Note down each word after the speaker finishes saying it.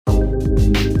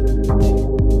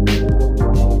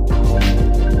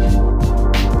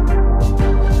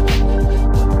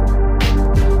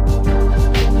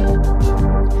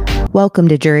Welcome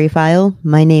to Jury File.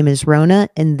 My name is Rona,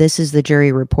 and this is the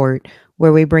Jury Report,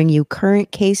 where we bring you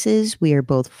current cases we are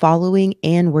both following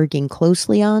and working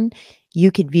closely on.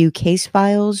 You can view case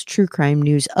files, true crime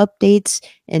news updates,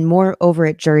 and more over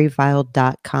at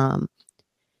juryfile.com.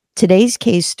 Today's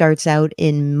case starts out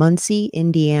in Muncie,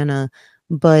 Indiana,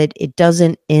 but it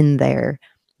doesn't end there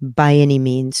by any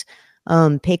means.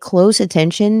 Pay close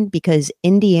attention because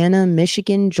Indiana,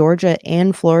 Michigan, Georgia,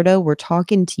 and Florida, we're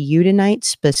talking to you tonight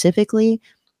specifically.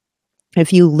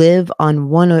 If you live in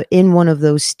one of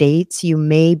those states, you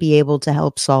may be able to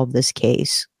help solve this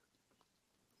case.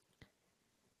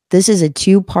 This is a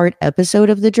two-part episode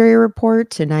of the Jury Report.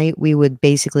 Tonight, we would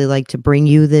basically like to bring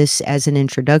you this as an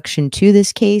introduction to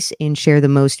this case and share the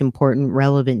most important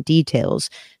relevant details.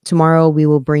 Tomorrow, we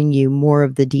will bring you more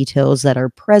of the details that are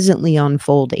presently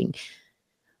unfolding.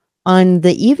 On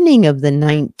the evening of the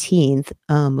 19th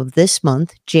of this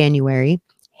month, January,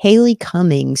 Haylee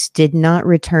Cummings did not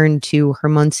return to her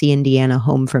Muncie, Indiana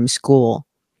home from school.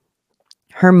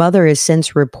 Her mother has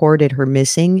since reported her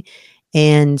missing,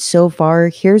 and so far,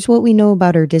 here's what we know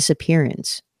about her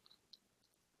disappearance.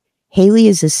 Haylee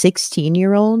is a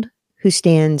 16-year-old who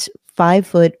stands 5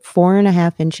 foot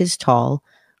 4.5 inches tall,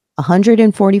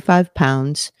 145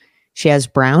 pounds. She has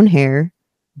brown hair,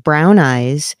 brown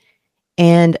eyes,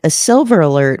 and a silver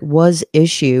alert was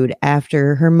issued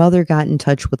after her mother got in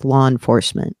touch with law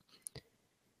enforcement.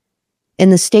 In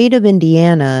the state of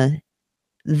Indiana,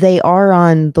 they are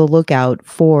on the lookout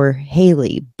for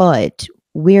Haylee, but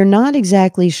we're not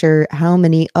exactly sure how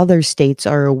many other states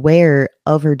are aware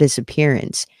of her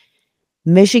disappearance.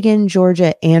 Michigan,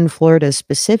 Georgia, and Florida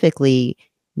specifically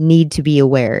need to be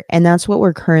aware, and that's what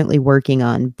we're currently working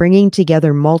on, bringing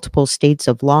together multiple states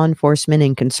of law enforcement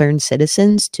and concerned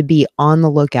citizens to be on the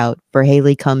lookout for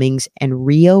Haylee Cummings and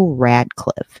Rio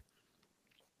Ratcliff.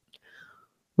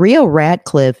 Rio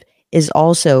Ratcliff is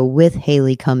also with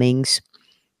Haylee Cummings.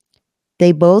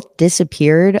 They both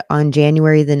disappeared on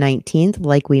January the 19th,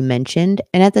 like we mentioned,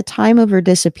 and at the time of her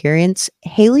disappearance,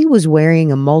 Haylee was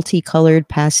wearing a multicolored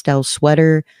pastel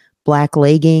sweater, black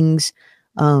leggings,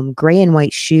 gray and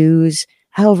white shoes.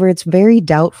 However, it's very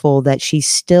doubtful that she's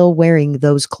still wearing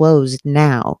those clothes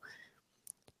now.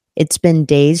 It's been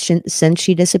days since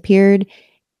she disappeared,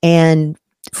 and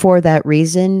for that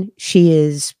reason, she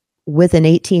is with an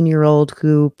 18-year-old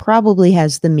who probably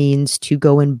has the means to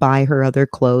go and buy her other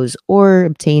clothes or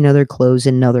obtain other clothes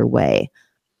another way.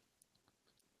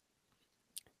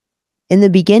 In the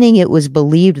beginning, it was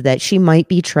believed that she might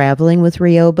be traveling with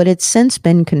Rio, but it's since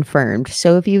been confirmed.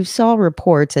 So if you saw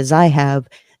reports, as I have,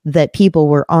 that people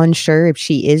were unsure if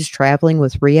she is traveling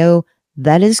with Rio,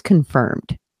 that is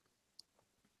confirmed.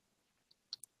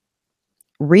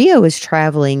 Rio is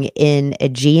traveling in a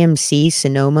GMC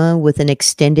Sonoma with an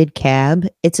extended cab.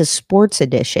 It's a sports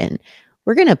edition.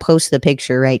 We're going to post the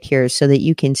picture right here so that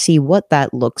you can see what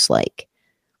that looks like.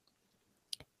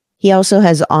 He also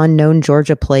has unknown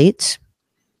Georgia plates.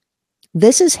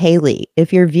 This is Haylee.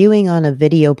 If you're viewing on a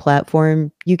video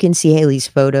platform, you can see Haylee's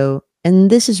photo, and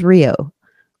this is Rio.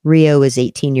 Rio is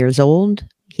 18 years old.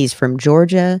 He's from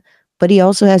Georgia, but he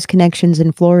also has connections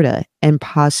in Florida and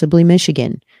possibly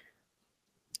Michigan.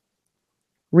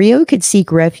 Rio could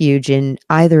seek refuge in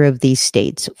either of these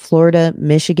states, Florida,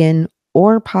 Michigan,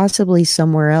 or possibly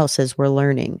somewhere else, as we're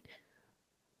learning.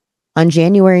 On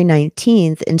January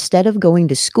 19th, instead of going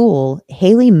to school,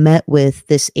 Haylee met with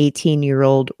this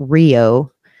 18-year-old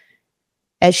Rio.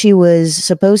 As she was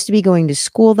supposed to be going to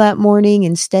school that morning,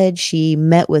 instead she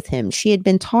met with him. She had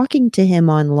been talking to him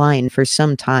online for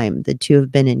some time. The two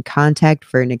have been in contact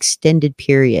for an extended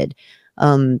period.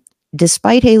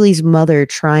 Despite Haylee's mother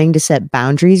trying to set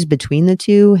boundaries between the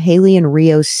two, Haylee and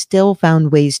Rio still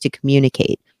found ways to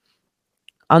communicate.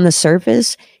 On the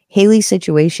surface, Haylee's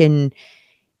situation,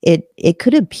 it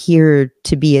could appear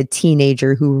to be a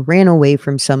teenager who ran away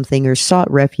from something or sought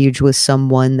refuge with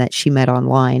someone that she met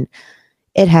online.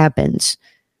 It happens.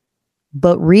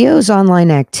 But Rio's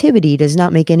online activity does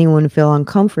not make anyone feel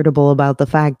uncomfortable about the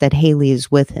fact that Haylee is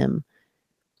with him.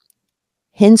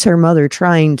 Hence her mother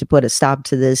trying to put a stop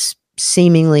to this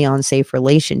seemingly unsafe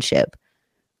relationship.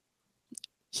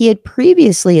 He had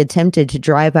previously attempted to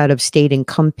drive out of state and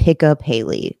come pick up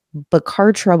Haylee, but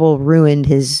car trouble ruined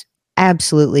his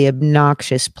absolutely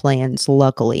obnoxious plans,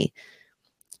 luckily.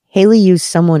 Haylee used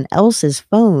someone else's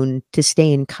phone to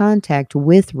stay in contact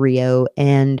with Rio,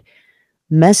 and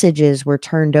messages were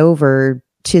turned over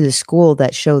to the school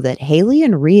that show that Haylee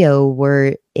and Rio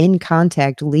were in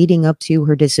contact leading up to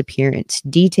her disappearance,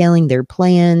 detailing their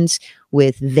plans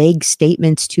with vague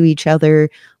statements to each other,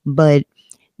 but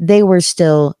they were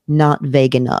still not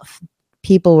vague enough.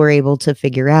 people were able to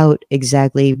figure out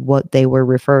exactly what they were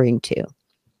referring to.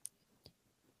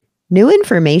 New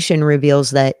information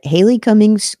reveals that Haylee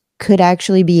Cummings could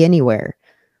actually be anywhere,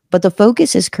 but the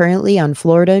focus is currently on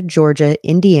Florida, Georgia,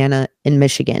 Indiana, and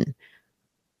Michigan.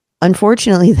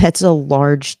 Unfortunately, that's a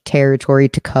large territory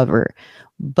to cover,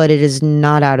 but it is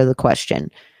not out of the question.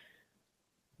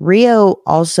 Rio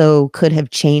also could have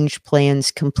changed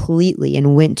plans completely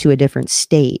and went to a different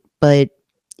state, but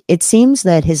it seems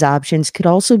that his options could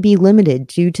also be limited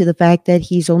due to the fact that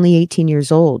he's only 18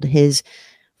 years old. His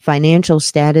financial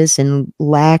status and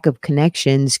lack of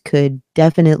connections could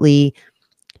definitely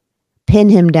pin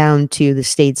him down to the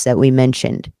states that we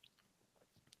mentioned.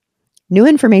 New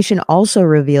information also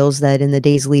reveals that in the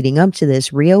days leading up to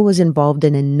this, Rio was involved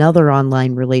in another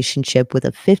online relationship with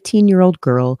a 15-year-old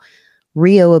girl.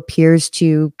 Rio appears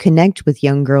to connect with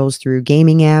young girls through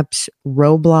gaming apps,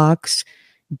 Roblox,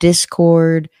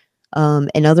 Discord,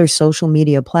 and other social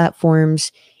media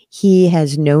platforms. He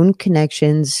has known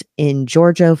connections in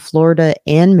Georgia, Florida,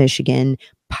 and Michigan,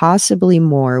 possibly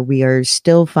more. We are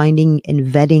still finding and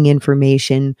vetting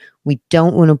information. We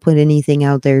don't want to put anything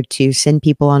out there to send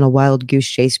people on a wild goose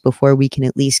chase before we can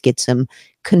at least get some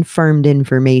confirmed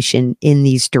information in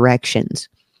these directions.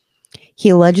 He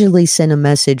allegedly sent a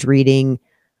message reading,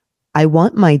 "I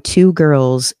want my 2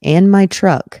 girls and my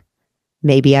truck.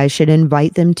 Maybe I should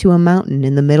invite them to a mountain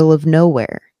in the middle of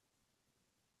nowhere."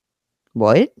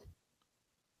 What?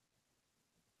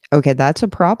 Okay, that's a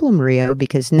problem, Rio,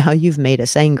 because now you've made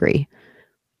us angry.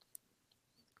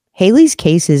 Haylee's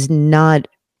case is not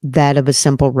that of a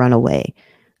simple runaway,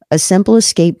 a simple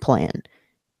escape plan.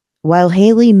 While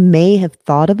Haylee may have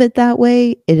thought of it that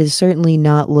way, it is certainly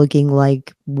not looking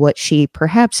like what she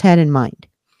perhaps had in mind.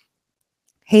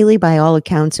 Haylee, by all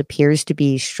accounts, appears to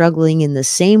be struggling in the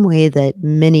same way that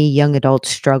many young adults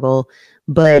struggle,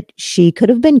 but she could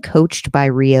have been coached by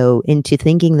Rio into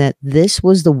thinking that this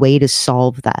was the way to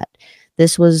solve that.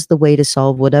 This was the way to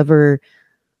solve whatever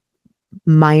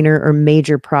minor or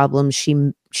major problems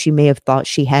she may have thought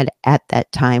she had at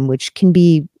that time, which can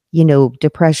be,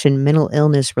 depression, mental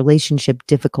illness, relationship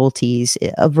difficulties,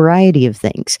 a variety of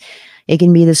things. It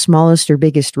can be the smallest or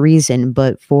biggest reason,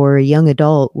 but for a young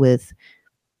adult with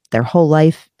their whole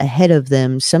life ahead of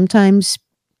them, sometimes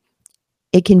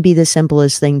it can be the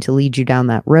simplest thing to lead you down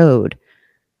that road.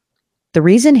 The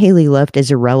reason Haylee left is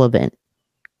irrelevant.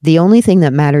 The only thing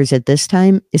that matters at this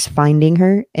time is finding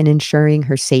her and ensuring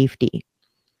her safety.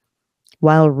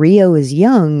 While Rio is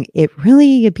young, it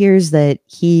really appears that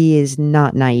he is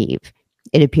not naive.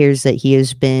 It appears that he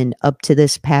has been up to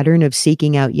this pattern of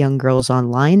seeking out young girls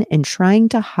online and trying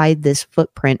to hide this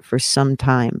footprint for some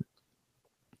time.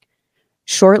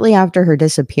 Shortly after her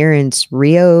disappearance,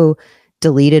 Rio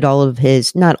deleted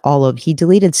he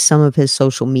deleted some of his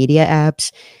social media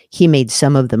apps. He made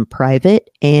some of them private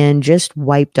and just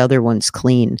wiped other ones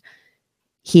clean.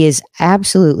 He is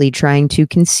absolutely trying to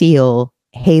conceal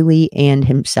Haylee and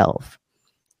himself.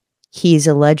 He's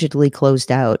allegedly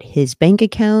closed out his bank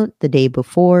account the day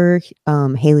before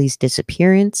Haylee's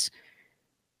disappearance.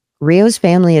 Rio's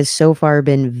family has so far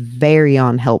been very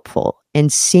unhelpful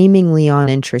and seemingly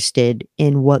uninterested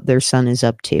in what their son is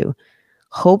up to.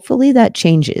 Hopefully that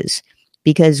changes,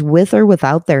 because with or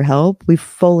without their help, we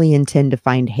fully intend to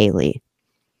find Haylee.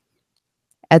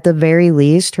 At the very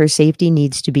least, her safety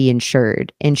needs to be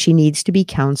ensured, and she needs to be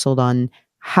counseled on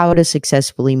how to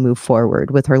successfully move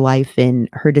forward with her life and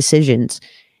her decisions,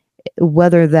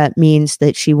 whether that means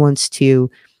that she wants to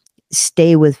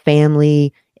stay with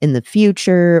family in the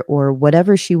future or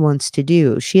whatever she wants to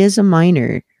do. She is a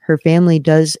minor. Her family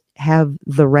does have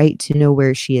the right to know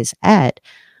where she is at.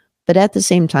 But at the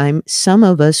same time, some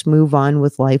of us move on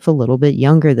with life a little bit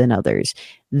younger than others.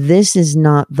 This is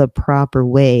not the proper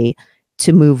way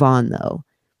to move on, though.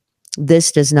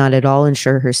 This does not at all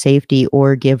ensure her safety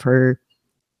or give her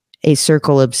a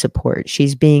circle of support.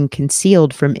 She's being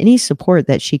concealed from any support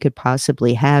that she could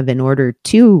possibly have in order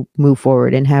to move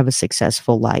forward and have a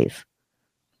successful life.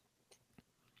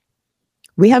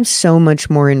 We have so much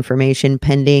more information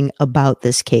pending about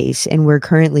this case, and we're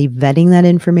currently vetting that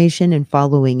information and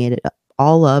following it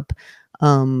all up.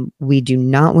 We do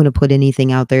not want to put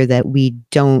anything out there that we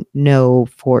don't know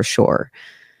for sure.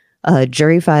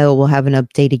 Jury File will have an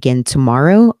update again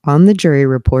tomorrow on the jury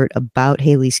report about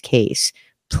Haylee's case.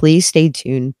 Please stay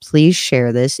tuned. Please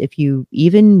share this. If you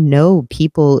even know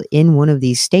people in one of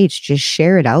these states, just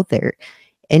share it out there.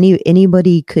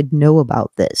 Anybody could know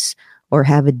about this or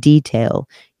have a detail.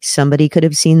 Somebody could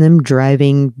have seen them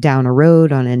driving down a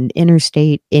road on an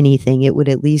interstate, anything. It would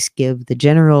at least give the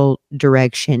general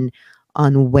direction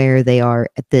on where they are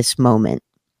at this moment.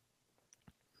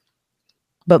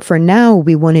 But for now,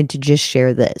 we wanted to just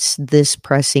share this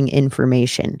pressing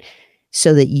information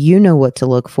so that you know what to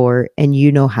look for and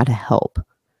you know how to help.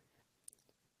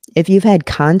 If you've had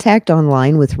contact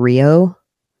online with Rio,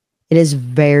 it is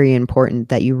very important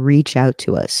that you reach out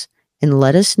to us and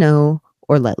let us know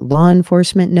or let law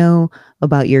enforcement know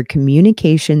about your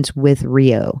communications with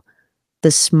Rio.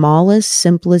 The smallest,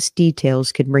 simplest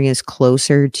details could bring us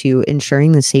closer to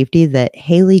ensuring the safety that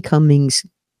Haylee Cummings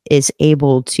is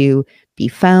able to be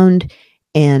found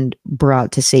and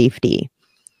brought to safety.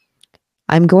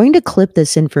 I'm going to clip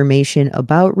this information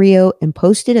about Rio and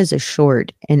post it as a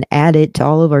short and add it to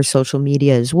all of our social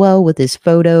media as well with his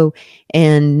photo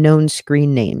and known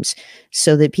screen names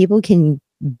so that people can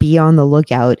be on the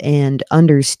lookout and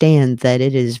understand that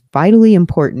it is vitally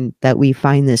important that we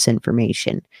find this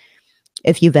information.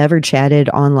 If you've ever chatted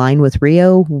online with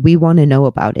Rio, we want to know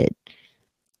about it.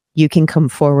 You can come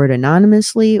forward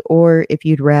anonymously, or if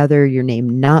you'd rather your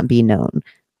name not be known,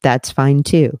 that's fine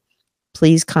too.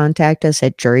 Please contact us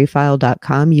at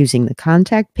juryfile.com using the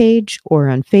contact page or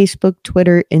on Facebook,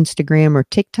 Twitter, Instagram, or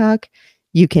TikTok.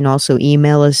 You can also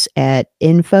email us at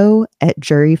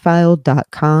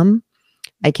info@juryfile.com.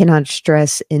 I cannot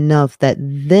stress enough that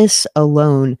this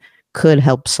alone could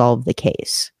help solve the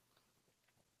case.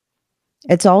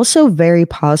 It's also very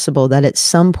possible that at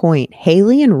some point,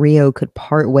 Haylee and Rio could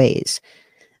part ways.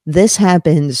 This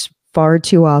happens far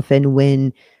too often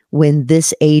when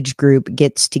this age group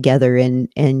gets together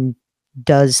and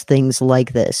does things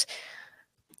like this.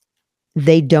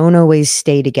 They don't always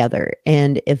stay together.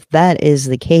 And if that is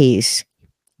the case,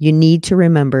 you need to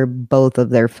remember both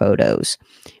of their photos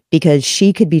because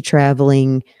she could be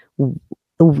traveling,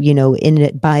 in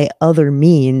it by other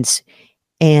means,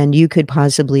 and you could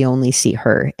possibly only see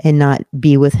her and not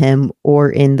be with him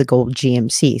or in the gold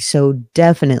GMC. So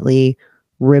definitely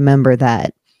remember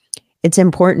that. It's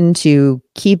important to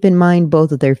keep in mind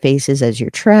both of their faces as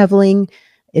you're traveling.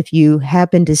 If you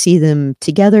happen to see them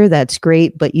together, that's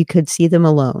great, but you could see them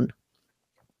alone.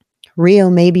 Rio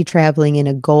may be traveling in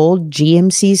a gold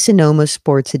GMC Sonoma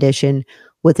Sports Edition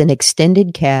with an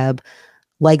extended cab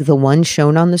like the one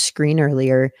shown on the screen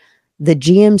earlier. The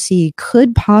GMC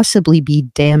could possibly be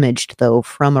damaged, though,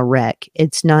 from a wreck.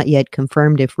 It's not yet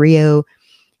confirmed if Rio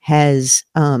has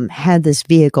had this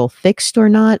vehicle fixed or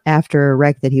not after a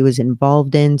wreck that he was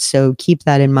involved in. So keep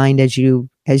that in mind as you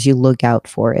look out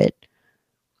for it.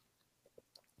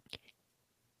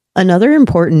 Another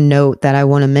important note that I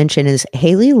want to mention is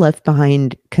Haylee left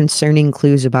behind concerning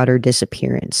clues about her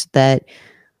disappearance that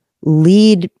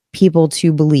lead people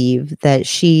to believe that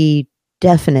she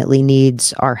definitely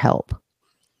needs our help.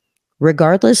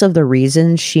 Regardless of the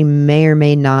reasons she may or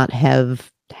may not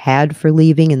have had for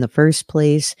leaving in the first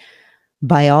place,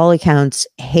 by all accounts,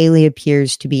 Haylee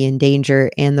appears to be in danger,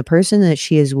 and the person that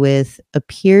she is with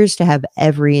appears to have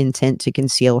every intent to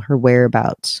conceal her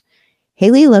whereabouts.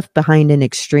 Haylee left behind an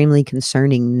extremely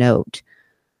concerning note,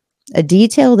 a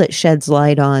detail that sheds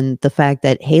light on the fact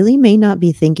that Haylee may not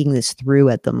be thinking this through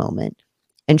at the moment,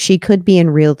 and she could be in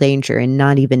real danger and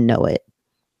not even know it.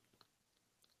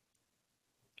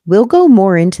 We'll go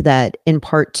more into that in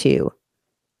part 2.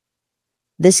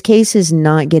 This case is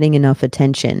not getting enough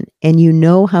attention, and you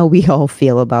know how we all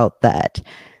feel about that.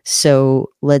 So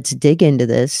let's dig into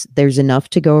this. There's enough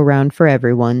to go around for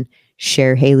everyone.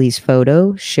 Share Haylee's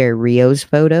photo, share Rio's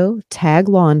photo, tag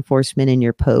law enforcement in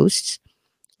your posts.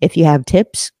 If you have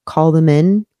tips, call them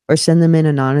in or send them in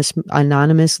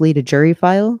anonymously to Jury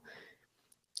File.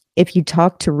 If you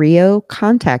talk to Rio,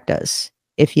 contact us.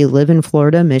 If you live in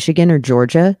Florida, Michigan, or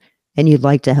Georgia, and you'd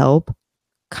like to help,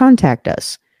 contact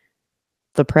us.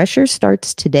 The pressure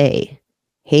starts today.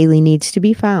 Haylee needs to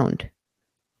be found.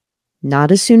 Not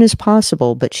as soon as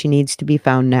possible, but she needs to be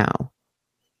found now.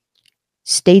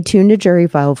 Stay tuned to Jury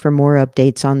File for more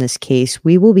updates on this case.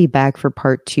 We will be back for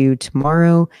part 2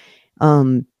 tomorrow.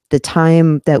 The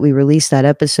time that we release that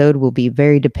episode will be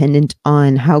very dependent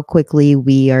on how quickly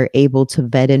we are able to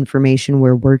vet information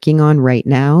we're working on right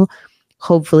now.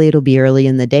 Hopefully it'll be early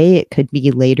in the day. It could be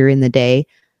later in the day.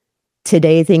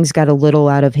 Today, things got a little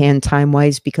out of hand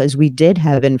time-wise because we did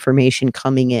have information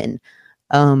coming in.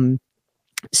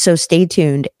 So stay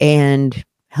tuned and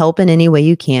help in any way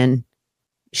you can.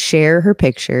 Share her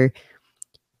picture.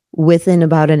 Within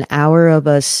about an hour of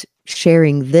us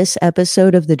sharing this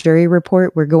episode of the Jury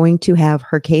Report, we're going to have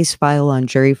her case file on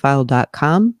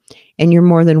juryfile.com, and you're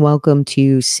more than welcome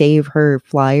to save her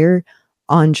flyer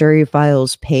on Jury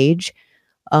File's page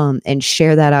and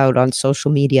share that out on social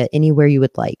media anywhere you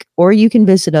would like. Or you can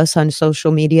visit us on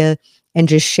social media and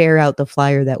just share out the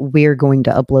flyer that we're going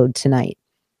to upload tonight.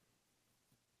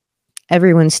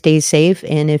 everyone stay safe.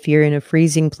 And if you're in a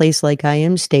freezing place like I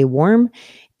am, stay warm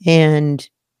and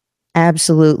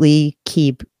absolutely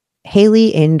keep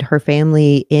Haylee and her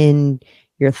family in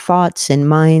your thoughts and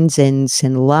minds and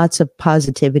send lots of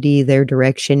positivity their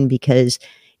direction because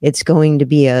it's going to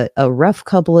be a rough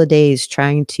couple of days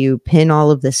trying to pin all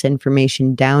of this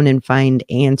information down and find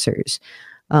answers.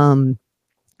 Um,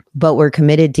 but we're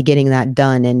committed to getting that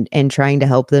done and trying to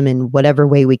help them in whatever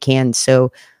way we can.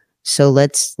 So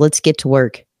let's get to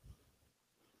work.